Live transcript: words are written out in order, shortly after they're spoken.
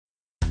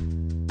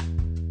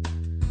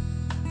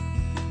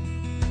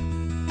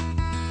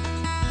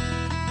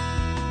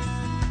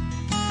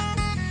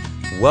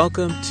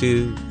Welcome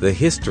to The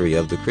History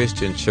of the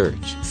Christian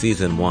Church,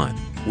 Season 1,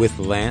 with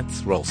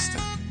Lance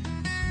Rolston.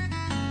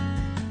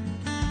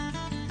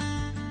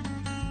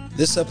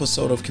 This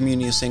episode of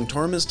Communio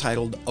Sanctorum is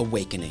titled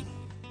Awakening.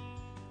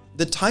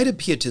 The tide of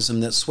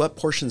Pietism that swept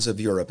portions of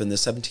Europe in the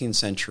 17th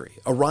century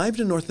arrived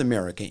in North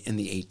America in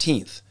the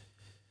 18th.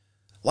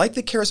 Like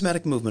the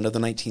charismatic movement of the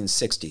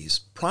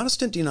 1960s,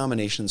 Protestant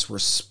denominations were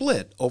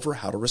split over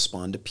how to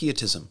respond to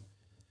Pietism.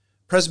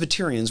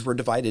 Presbyterians were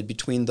divided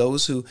between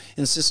those who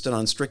insisted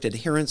on strict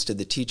adherence to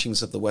the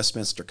teachings of the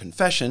Westminster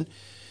Confession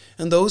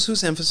and those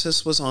whose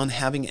emphasis was on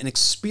having an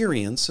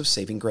experience of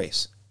saving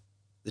grace.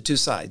 The two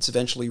sides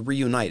eventually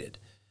reunited,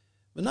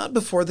 but not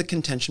before the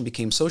contention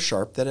became so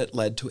sharp that it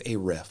led to a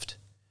rift.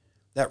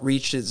 That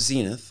reached its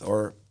zenith,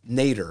 or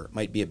nadir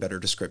might be a better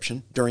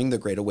description, during the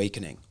Great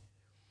Awakening.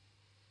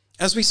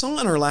 As we saw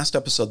in our last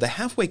episode, the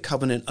Halfway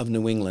Covenant of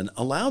New England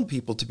allowed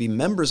people to be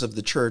members of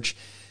the church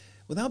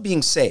without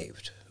being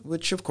saved,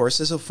 which of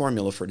course is a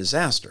formula for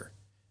disaster.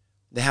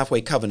 The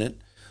Halfway Covenant,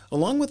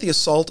 along with the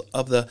assault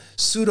of the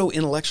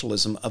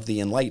pseudo-intellectualism of the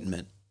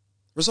Enlightenment,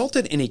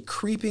 resulted in a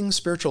creeping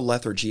spiritual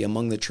lethargy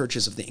among the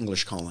churches of the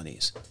English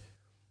colonies.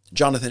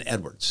 Jonathan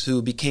Edwards,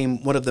 who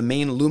became one of the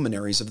main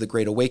luminaries of the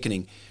Great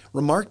Awakening,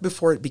 remarked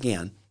before it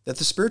began that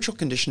the spiritual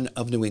condition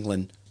of New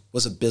England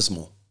was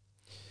abysmal.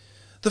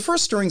 The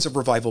first stirrings of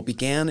revival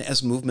began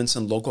as movements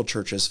in local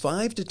churches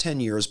 5 to 10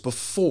 years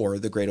before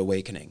the Great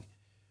Awakening.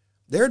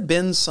 There had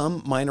been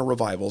some minor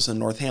revivals in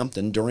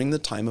Northampton during the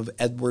time of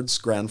Edwards'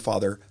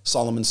 grandfather,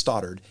 Solomon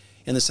Stoddard,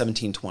 in the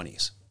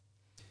 1720s.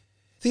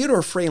 Theodor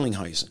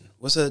Frelinghuysen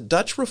was a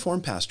Dutch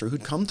Reformed pastor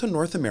who'd come to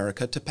North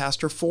America to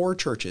pastor 4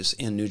 churches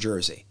in New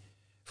Jersey.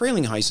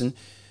 Frelinghuysen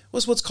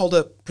was what's called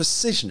a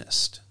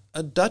precisionist,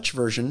 a Dutch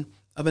version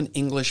of an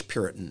English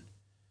Puritan.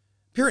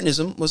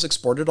 Puritanism was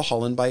exported to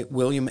Holland by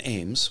William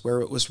Ames,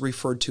 where it was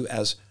referred to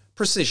as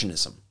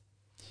precisionism.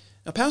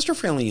 Now, Pastor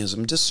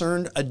Frelinghuysen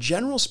discerned a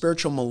general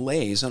spiritual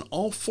malaise in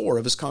all 4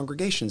 of his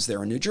congregations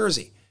there in New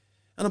Jersey,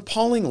 an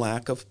appalling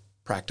lack of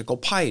practical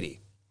piety.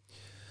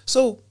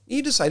 So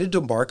he decided to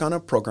embark on a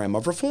program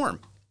of reform.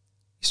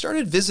 He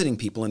started visiting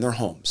people in their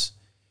homes.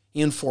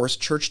 He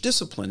enforced church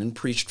discipline and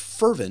preached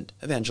fervent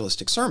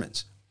evangelistic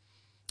sermons.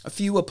 A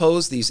few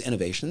opposed these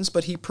innovations,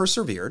 but he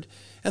persevered,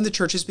 and the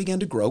churches began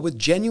to grow with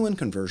genuine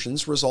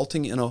conversions,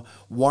 resulting in a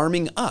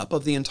warming up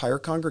of the entire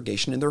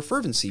congregation in their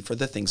fervency for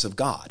the things of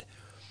God.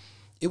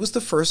 It was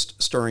the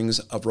first stirrings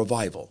of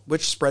revival,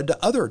 which spread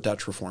to other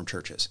Dutch Reformed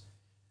churches.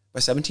 By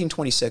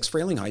 1726,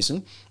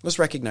 Frelinghuysen was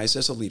recognized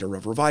as a leader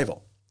of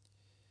revival.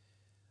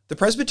 The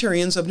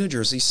Presbyterians of New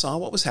Jersey saw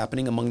what was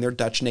happening among their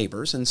Dutch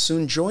neighbors and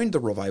soon joined the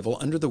revival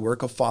under the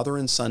work of father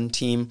and son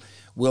team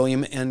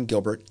William and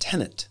Gilbert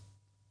Tennant.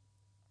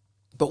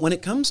 But when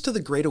it comes to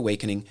the Great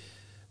Awakening,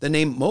 the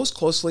name most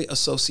closely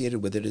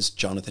associated with it is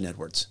Jonathan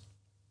Edwards.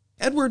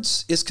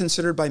 Edwards is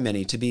considered by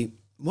many to be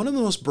one of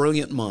the most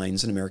brilliant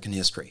minds in American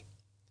history.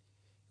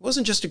 He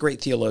wasn't just a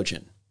great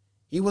theologian.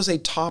 He was a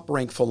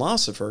top-ranked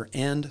philosopher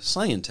and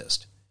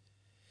scientist.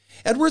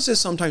 Edwards is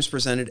sometimes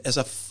presented as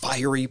a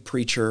fiery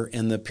preacher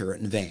in the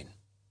Puritan vein.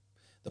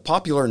 The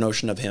popular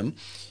notion of him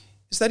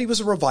is that he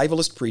was a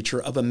revivalist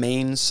preacher of a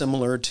main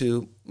similar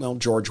to,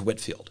 George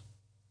Whitefield.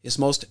 His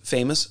most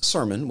famous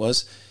sermon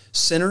was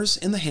Sinners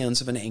in the Hands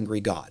of an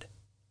Angry God.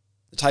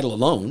 The title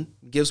alone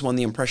gives one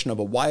the impression of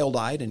a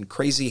wild-eyed and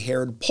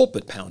crazy-haired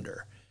pulpit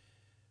pounder.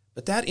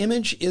 But that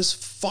image is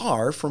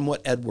far from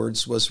what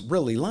Edwards was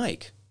really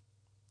like.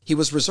 He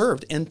was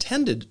reserved and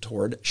tended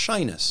toward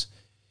shyness.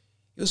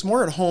 He was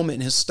more at home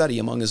in his study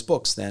among his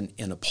books than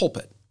in a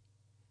pulpit.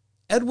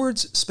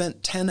 Edwards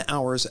spent 10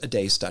 hours a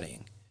day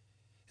studying.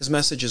 His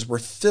messages were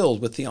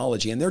filled with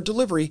theology, and their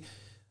delivery,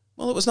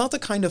 it was not the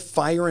kind of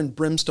fire and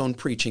brimstone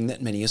preaching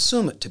that many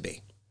assume it to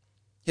be.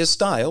 His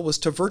style was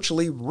to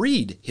virtually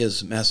read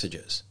his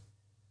messages.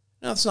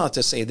 Now, that's not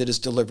to say that his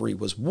delivery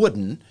was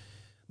wooden,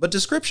 but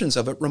descriptions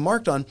of it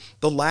remarked on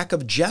the lack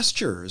of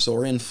gestures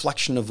or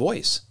inflection of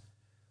voice.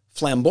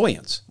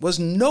 Flamboyance was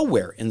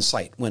nowhere in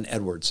sight when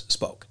Edwards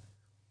spoke.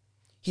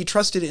 He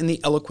trusted in the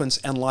eloquence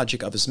and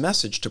logic of his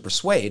message to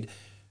persuade,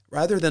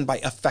 rather than by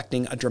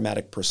affecting a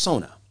dramatic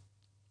persona.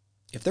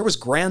 If there was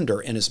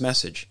grandeur in his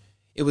message,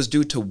 it was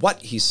due to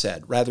what he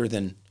said rather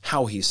than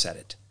how he said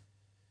it.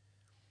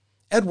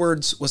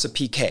 Edwards was a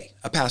PK,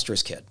 a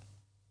pastor's kid.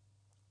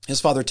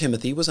 His father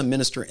Timothy was a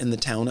minister in the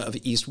town of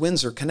East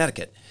Windsor,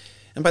 Connecticut,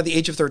 and by the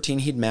age of 13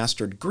 he'd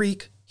mastered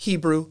Greek,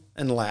 Hebrew,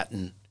 and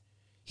Latin.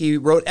 He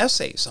wrote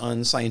essays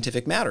on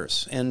scientific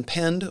matters and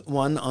penned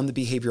one on the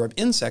behavior of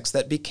insects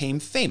that became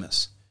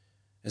famous.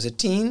 As a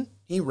teen,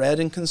 he read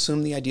and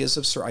consumed the ideas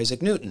of Sir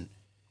Isaac Newton.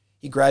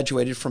 He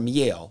graduated from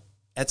Yale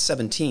at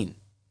 17.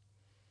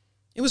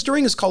 It was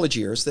during his college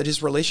years that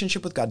his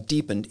relationship with God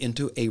deepened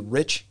into a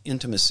rich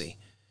intimacy.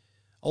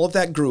 All of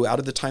that grew out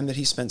of the time that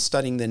he spent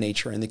studying the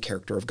nature and the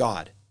character of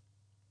God.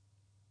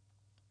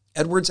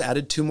 Edwards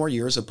added 2 more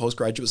years of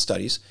postgraduate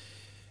studies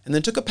and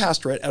then took a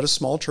pastorate at a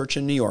small church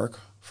in New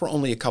York for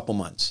only a couple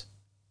months.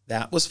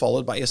 That was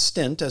followed by a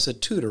stint as a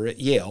tutor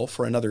at Yale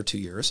for another 2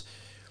 years.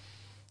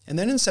 And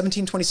then in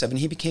 1727,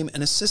 he became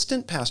an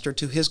assistant pastor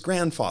to his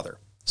grandfather,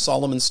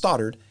 Solomon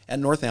Stoddard, at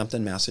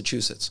Northampton,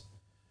 Massachusetts.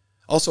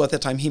 Also at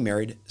that time, he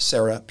married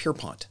Sarah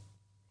Pierpont.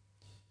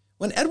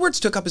 When Edwards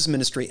took up his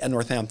ministry at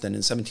Northampton in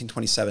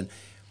 1727,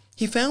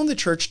 he found the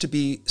church to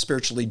be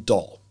spiritually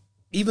dull,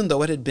 even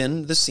though it had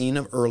been the scene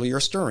of earlier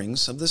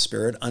stirrings of the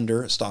Spirit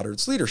under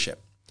Stoddard's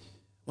leadership.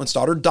 When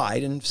Stoddard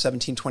died in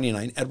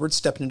 1729, Edwards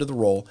stepped into the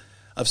role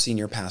of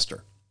senior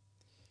pastor.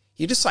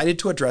 He decided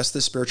to address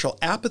the spiritual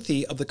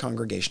apathy of the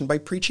congregation by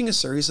preaching a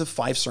series of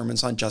 5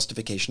 sermons on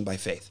justification by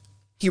faith.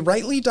 He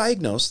rightly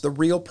diagnosed the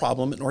real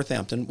problem at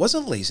Northampton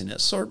wasn't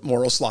laziness or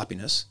moral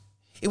sloppiness.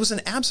 It was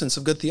an absence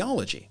of good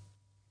theology.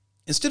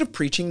 Instead of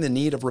preaching the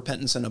need of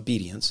repentance and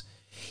obedience,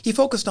 he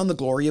focused on the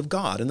glory of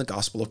God and the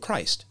gospel of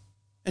Christ.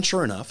 And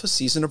sure enough, a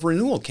season of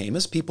renewal came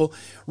as people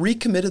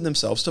recommitted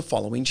themselves to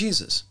following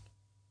Jesus.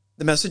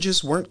 The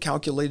messages weren't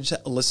calculated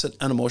to elicit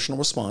an emotional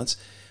response,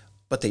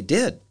 but they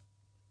did.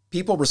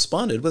 People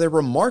responded with a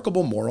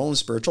remarkable moral and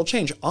spiritual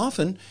change,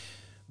 often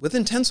with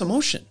intense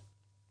emotion.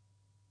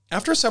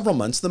 After several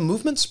months, the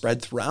movement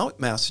spread throughout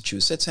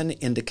Massachusetts and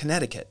into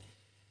Connecticut.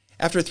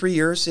 After 3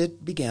 years,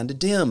 it began to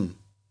dim.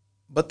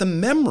 But the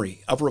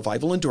memory of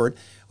revival endured,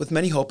 with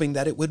many hoping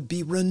that it would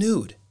be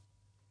renewed.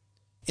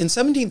 In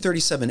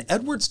 1737,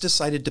 Edwards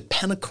decided to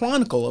pen a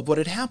chronicle of what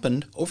had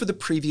happened over the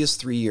previous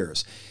 3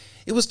 years.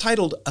 It was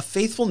titled A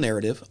Faithful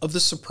Narrative of the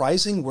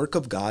Surprising Work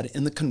of God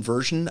in the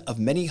Conversion of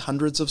Many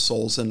Hundreds of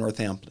Souls in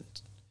Northampton.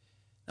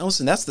 Now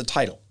listen, that's the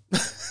title,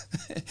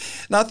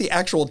 not the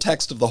actual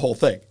text of the whole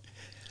thing.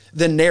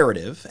 The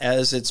narrative,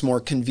 as it's more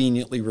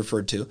conveniently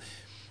referred to,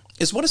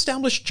 is what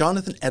established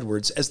Jonathan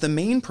Edwards as the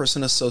main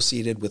person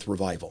associated with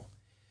revival.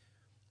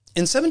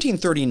 In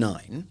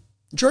 1739,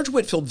 George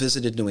Whitefield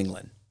visited New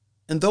England,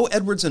 and though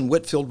Edwards and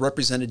Whitefield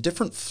represented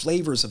different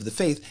flavors of the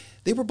faith,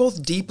 they were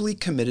both deeply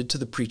committed to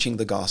the preaching of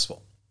the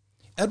gospel.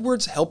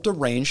 Edwards helped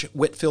arrange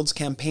Whitefield's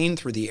campaign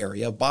through the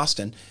area of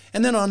Boston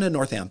and then on to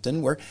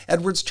Northampton, where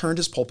Edwards turned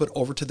his pulpit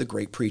over to the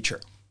great preacher.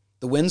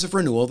 The winds of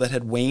renewal that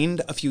had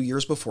waned a few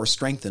years before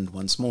strengthened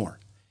once more.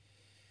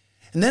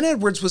 And then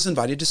Edwards was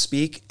invited to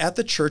speak at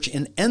the church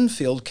in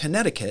Enfield,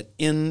 Connecticut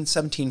in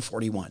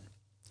 1741.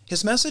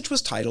 His message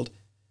was titled,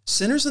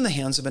 Sinners in the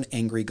Hands of an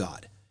Angry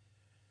God.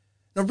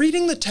 Now,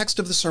 reading the text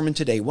of the sermon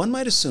today, one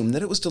might assume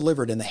that it was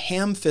delivered in the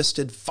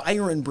ham-fisted,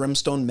 fire and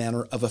brimstone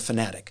manner of a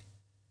fanatic.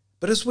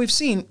 But as we've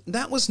seen,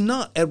 that was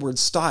not Edwards'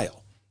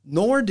 style,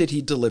 nor did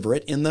he deliver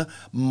it in the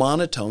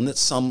monotone that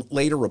some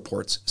later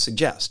reports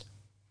suggest.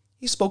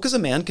 He spoke as a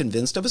man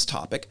convinced of his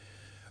topic,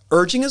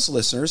 urging his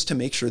listeners to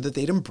make sure that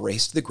they'd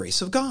embraced the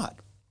grace of God.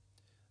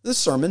 The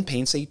sermon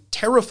paints a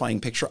terrifying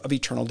picture of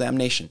eternal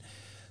damnation,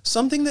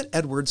 something that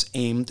Edwards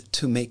aimed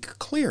to make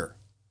clear.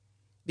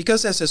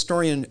 Because, as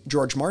historian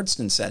George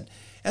Marsden said,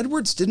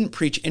 Edwards didn't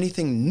preach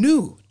anything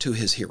new to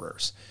his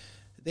hearers.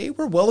 They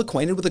were well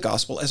acquainted with the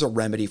gospel as a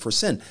remedy for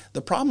sin.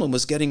 The problem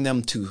was getting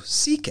them to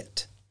seek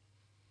it.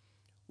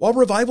 While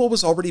revival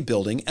was already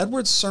building,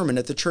 Edwards' sermon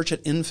at the church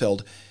at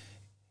Enfield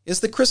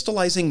is the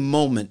crystallizing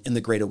moment in the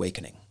Great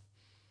Awakening.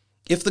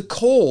 If the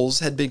coals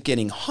had been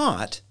getting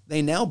hot,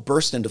 they now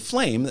burst into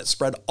flame that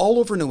spread all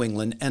over New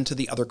England and to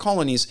the other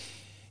colonies,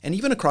 and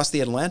even across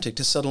the Atlantic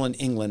to settle in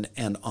England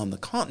and on the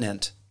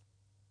continent.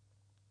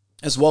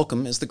 As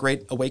welcome as the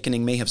Great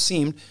Awakening may have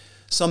seemed,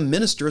 some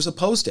ministers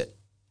opposed it.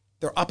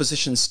 Their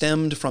opposition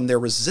stemmed from their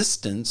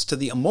resistance to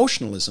the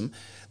emotionalism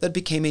that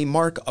became a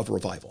mark of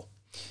revival.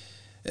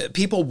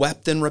 People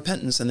wept in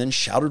repentance and then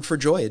shouted for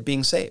joy at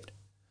being saved.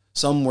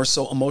 Some were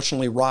so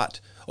emotionally wrought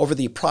over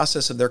the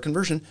process of their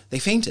conversion, they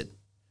fainted.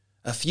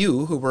 A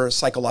few who were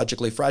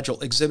psychologically fragile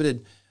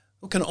exhibited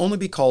what can only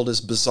be called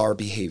as bizarre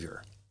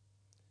behavior.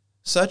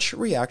 Such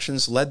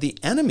reactions led the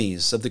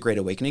enemies of the Great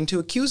Awakening to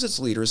accuse its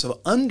leaders of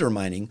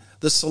undermining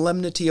the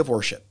solemnity of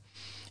worship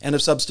and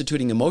of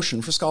substituting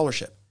emotion for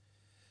scholarship.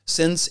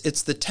 Since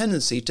it's the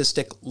tendency to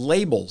stick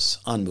labels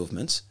on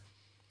movements,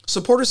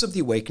 supporters of the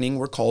Awakening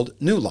were called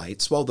New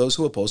Lights, while those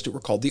who opposed it were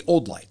called the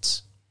Old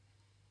Lights.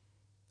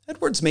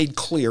 Edwards made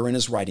clear in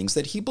his writings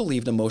that he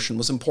believed emotion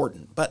was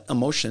important, but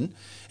emotion,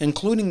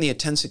 including the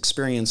intense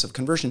experience of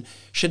conversion,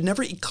 should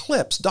never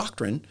eclipse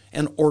doctrine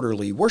and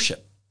orderly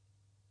worship.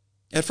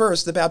 At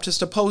first, the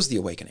Baptists opposed the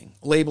Awakening,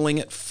 labeling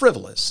it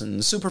frivolous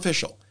and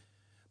superficial.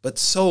 But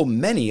so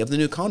many of the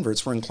new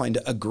converts were inclined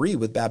to agree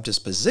with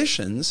Baptist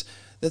positions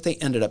that they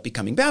ended up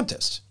becoming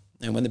Baptists.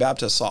 And when the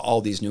Baptists saw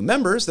all these new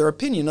members, their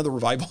opinion of the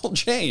revival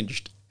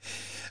changed.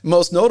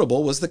 Most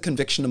notable was the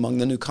conviction among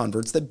the new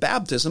converts that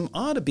baptism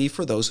ought to be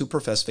for those who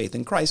profess faith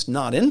in Christ,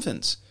 not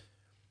infants.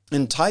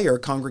 Entire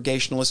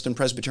Congregationalist and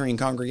Presbyterian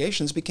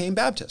congregations became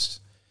Baptists.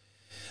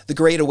 The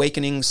Great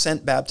Awakening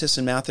sent Baptists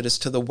and Methodists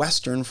to the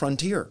western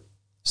frontier.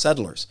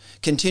 Settlers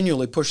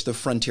continually pushed the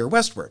frontier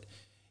westward.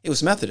 It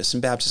was Methodist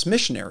and Baptist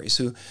missionaries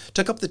who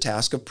took up the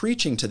task of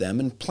preaching to them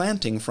and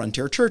planting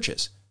frontier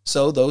churches.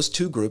 So those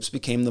two groups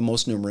became the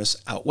most numerous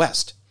out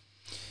west.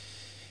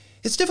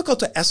 It's difficult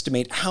to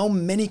estimate how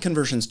many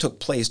conversions took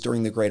place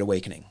during the Great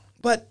Awakening.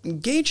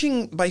 But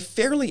gauging by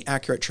fairly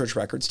accurate church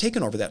records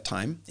taken over that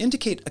time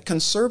indicate a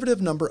conservative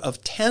number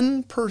of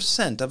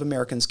 10% of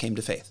Americans came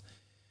to faith.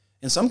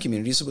 In some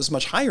communities, it was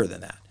much higher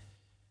than that.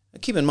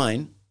 Keep in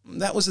mind,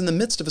 that was in the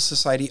midst of a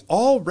society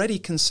already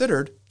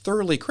considered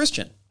thoroughly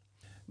Christian.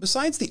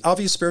 Besides the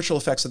obvious spiritual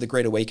effects of the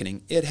Great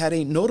Awakening, it had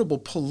a notable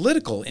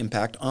political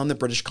impact on the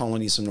British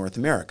colonies of North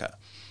America.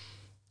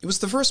 It was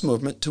the first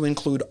movement to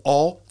include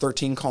all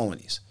 13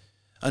 colonies.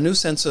 A new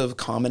sense of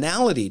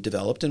commonality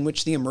developed in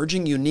which the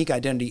emerging unique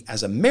identity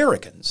as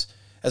Americans,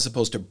 as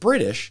opposed to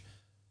British,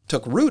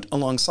 took root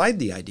alongside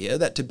the idea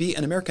that to be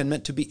an American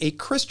meant to be a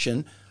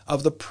Christian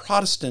of the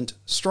Protestant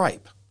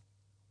stripe.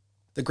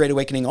 The Great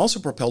Awakening also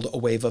propelled a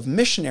wave of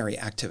missionary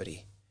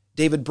activity.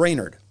 David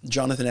Brainerd,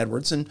 Jonathan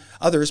Edwards, and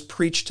others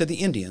preached to the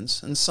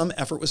Indians, and some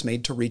effort was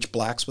made to reach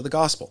blacks with the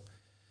gospel.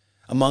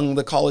 Among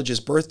the colleges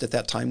birthed at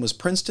that time was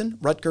Princeton,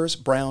 Rutgers,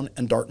 Brown,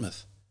 and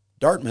Dartmouth.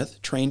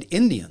 Dartmouth trained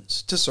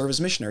Indians to serve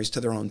as missionaries to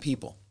their own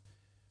people.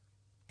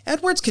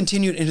 Edwards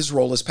continued in his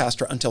role as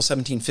pastor until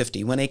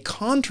 1750, when a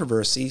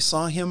controversy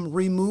saw him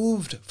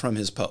removed from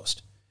his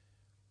post.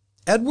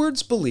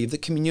 Edwards believed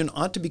that communion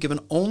ought to be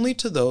given only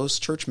to those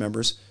church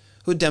members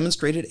who had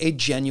demonstrated a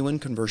genuine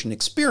conversion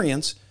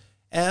experience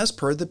as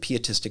per the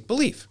pietistic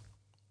belief.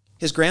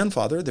 His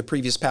grandfather, the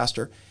previous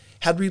pastor,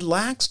 had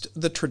relaxed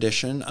the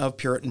tradition of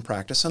Puritan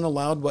practice and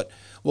allowed what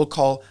we'll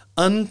call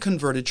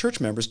unconverted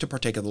church members to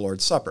partake of the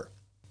Lord's Supper.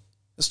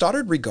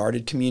 Stoddard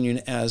regarded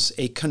communion as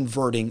a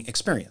converting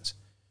experience.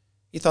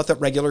 He thought that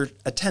regular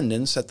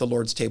attendance at the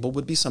Lord's table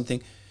would be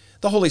something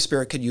the Holy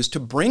Spirit could use to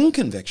bring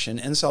conviction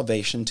and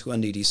salvation to a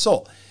needy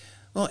soul.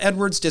 Well,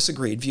 Edwards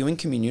disagreed, viewing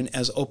communion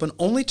as open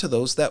only to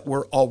those that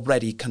were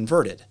already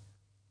converted.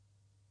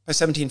 By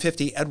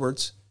 1750,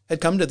 Edwards had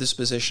come to this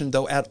position,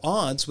 though at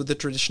odds with the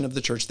tradition of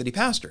the church that he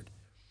pastored.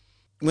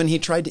 When he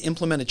tried to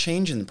implement a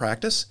change in the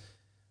practice,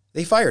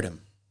 they fired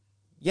him.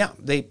 Yeah,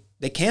 they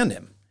canned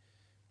him.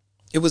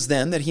 It was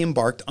then that he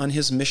embarked on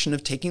his mission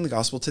of taking the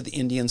gospel to the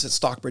Indians at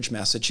Stockbridge,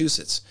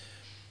 Massachusetts.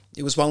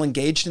 It was while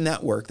engaged in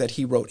that work that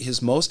he wrote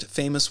his most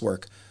famous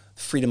work,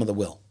 Freedom of the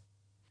Will.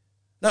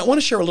 Now, I want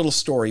to share a little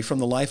story from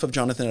the life of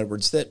Jonathan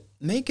Edwards that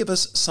may give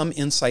us some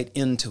insight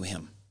into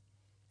him.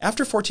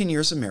 After 14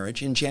 years of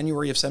marriage, in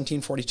January of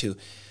 1742,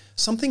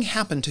 something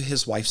happened to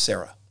his wife,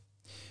 Sarah.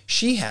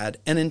 She had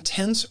an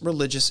intense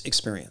religious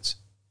experience.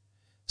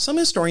 Some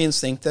historians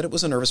think that it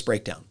was a nervous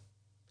breakdown.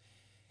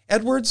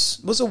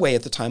 Edwards was away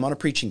at the time on a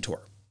preaching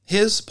tour.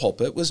 His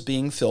pulpit was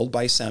being filled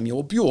by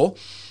Samuel Buell,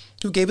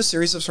 who gave a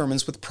series of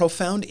sermons with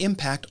profound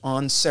impact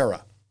on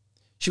Sarah.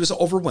 She was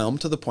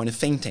overwhelmed to the point of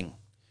fainting.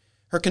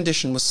 Her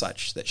condition was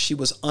such that she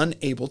was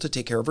unable to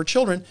take care of her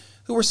children,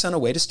 who were sent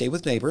away to stay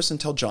with neighbors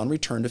until John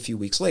returned a few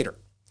weeks later.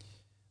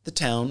 The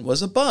town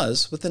was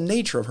abuzz with the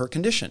nature of her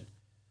condition.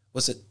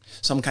 Was it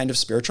some kind of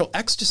spiritual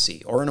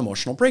ecstasy or an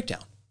emotional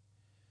breakdown?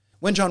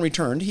 When John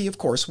returned, he, of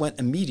course, went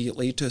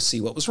immediately to see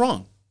what was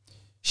wrong.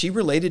 She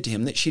related to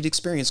him that she'd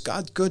experienced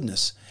God's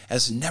goodness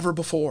as never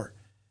before,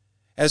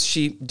 as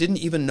she didn't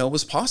even know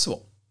was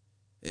possible.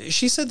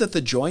 She said that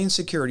the joy and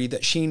security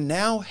that she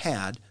now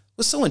had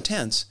was so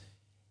intense,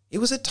 it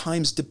was at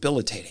times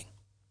debilitating.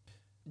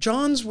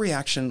 John's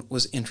reaction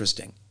was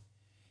interesting.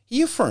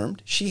 He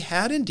affirmed she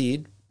had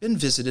indeed been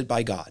visited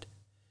by God.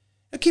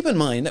 Now keep in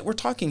mind that we're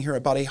talking here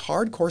about a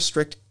hardcore,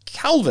 strict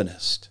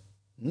Calvinist,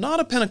 not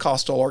a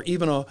Pentecostal or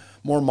even a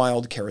more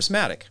mild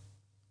charismatic.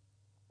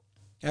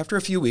 After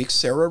a few weeks,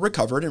 Sarah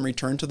recovered and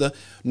returned to the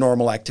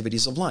normal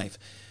activities of life.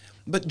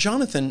 But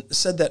Jonathan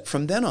said that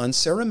from then on,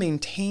 Sarah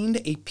maintained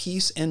a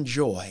peace and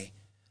joy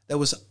that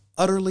was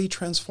utterly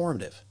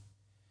transformative.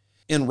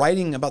 In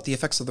writing about the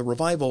effects of the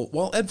revival,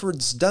 while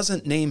Edwards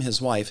doesn't name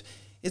his wife,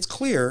 it's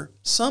clear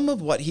some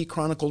of what he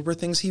chronicled were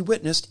things he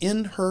witnessed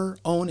in her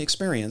own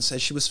experience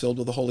as she was filled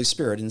with the Holy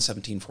Spirit in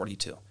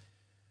 1742.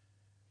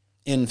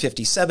 In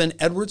 57,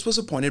 Edwards was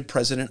appointed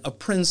president of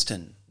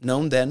Princeton,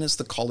 known then as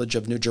the College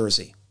of New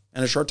Jersey,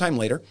 and a short time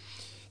later,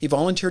 he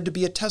volunteered to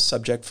be a test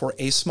subject for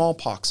a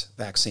smallpox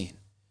vaccine,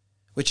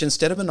 which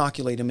instead of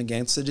inoculating him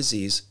against the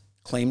disease,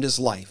 claimed his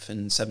life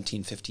in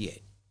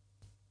 1758.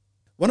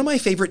 One of my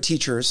favorite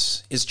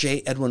teachers is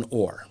J. Edwin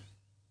Orr.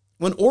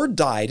 When Orr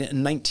died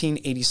in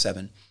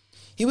 1987,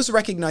 he was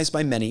recognized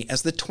by many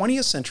as the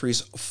 20th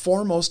century's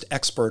foremost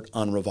expert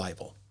on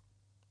revival.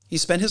 He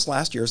spent his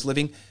last years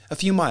living a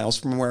few miles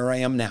from where I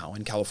am now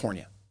in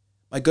California.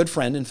 My good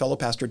friend and fellow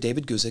pastor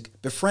David Guzik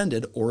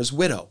befriended Orr's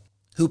widow,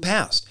 who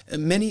passed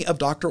many of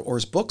Dr.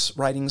 Orr's books,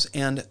 writings,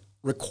 and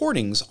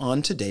recordings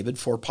on to David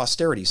for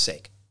posterity's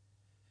sake.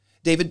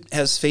 David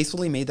has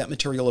faithfully made that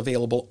material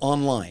available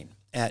online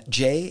at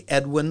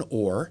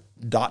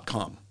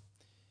jedwinorr.com.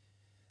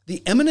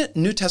 The eminent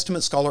New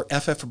Testament scholar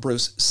F.F.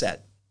 Bruce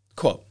said,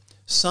 quote,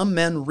 "Some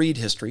men read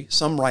history,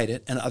 some write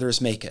it, and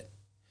others make it.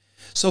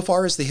 So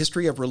far as the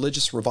history of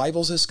religious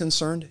revivals is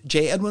concerned,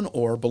 J. Edwin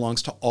Orr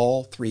belongs to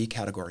all three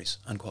categories,"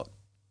 unquote.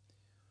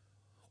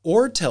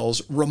 Orr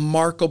tells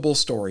remarkable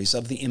stories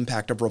of the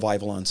impact of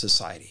revival on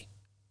society.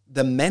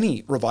 The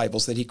many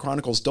revivals that he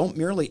chronicles don't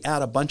merely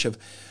add a bunch of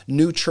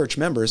new church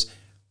members,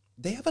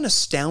 they have an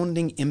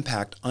astounding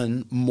impact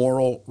on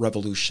moral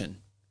revolution.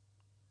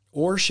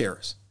 Orr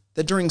shares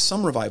that during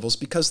some revivals,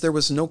 because there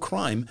was no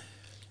crime,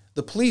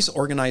 the police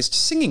organized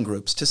singing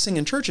groups to sing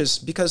in churches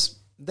because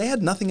they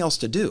had nothing else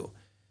to do.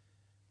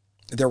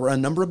 There were a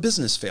number of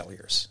business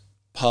failures.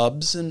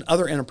 Pubs and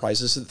other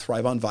enterprises that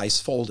thrive on vice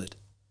folded.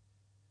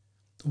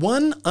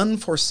 One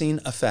unforeseen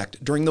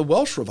effect during the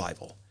Welsh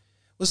revival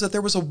was that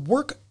there was a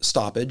work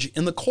stoppage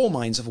in the coal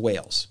mines of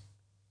Wales.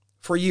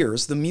 For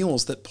years, the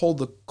mules that pulled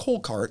the coal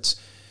carts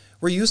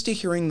were used to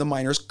hearing the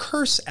miners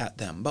curse at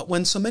them. But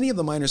when so many of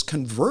the miners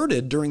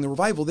converted during the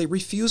revival, they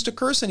refused to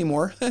curse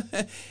anymore,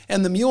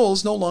 and the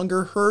mules no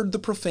longer heard the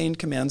profane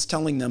commands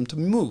telling them to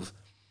move.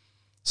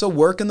 So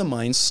work in the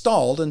mines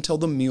stalled until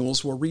the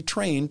mules were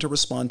retrained to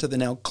respond to the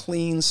now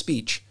clean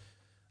speech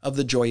of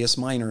the joyous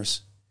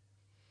miners.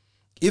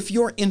 If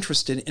you're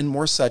interested in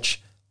more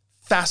such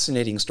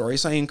fascinating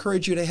stories, I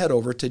encourage you to head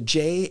over to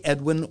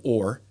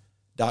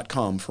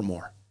jedwinorr.com for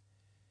more.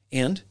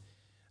 And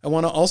I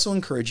want to also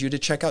encourage you to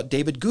check out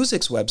David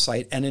Guzik's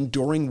website at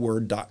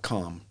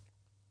enduringword.com.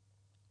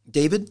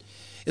 David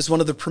is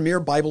one of the premier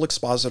Bible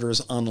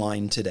expositors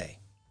online today.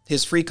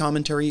 His free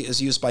commentary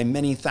is used by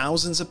many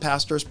thousands of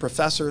pastors,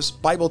 professors,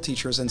 Bible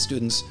teachers, and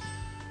students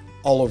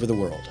all over the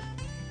world.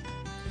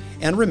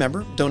 And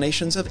remember,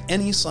 donations of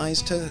any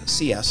size to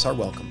CS are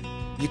welcome.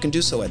 You can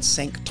do so at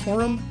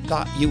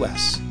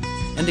sanctorum.us.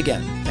 And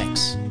again,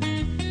 thanks.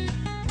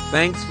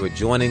 Thanks for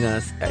joining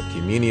us at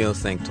Communio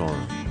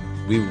Sanctorum.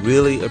 We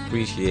really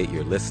appreciate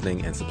your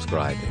listening and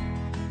subscribing.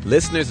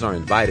 Listeners are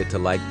invited to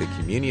like the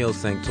Communio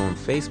Sanctorum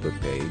Facebook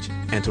page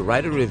and to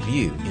write a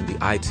review in the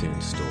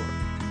iTunes Store.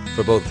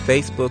 For both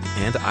Facebook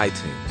and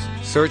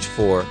iTunes, search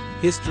for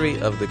History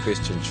of the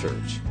Christian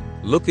Church.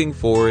 Looking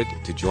forward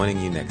to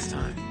joining you next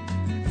time.